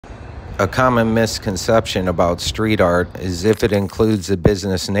A common misconception about street art is if it includes a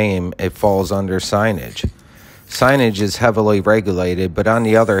business name, it falls under signage. Signage is heavily regulated, but on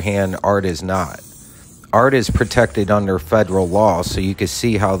the other hand, art is not. Art is protected under federal law, so you can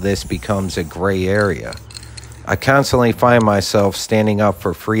see how this becomes a gray area. I constantly find myself standing up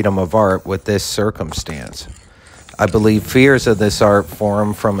for freedom of art with this circumstance. I believe fears of this art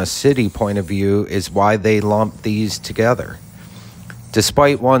form from a city point of view is why they lump these together.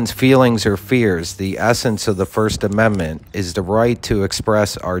 Despite one's feelings or fears, the essence of the First Amendment is the right to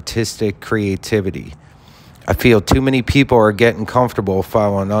express artistic creativity. I feel too many people are getting comfortable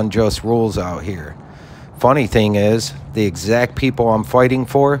following unjust rules out here. Funny thing is, the exact people I'm fighting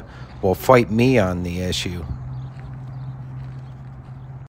for will fight me on the issue.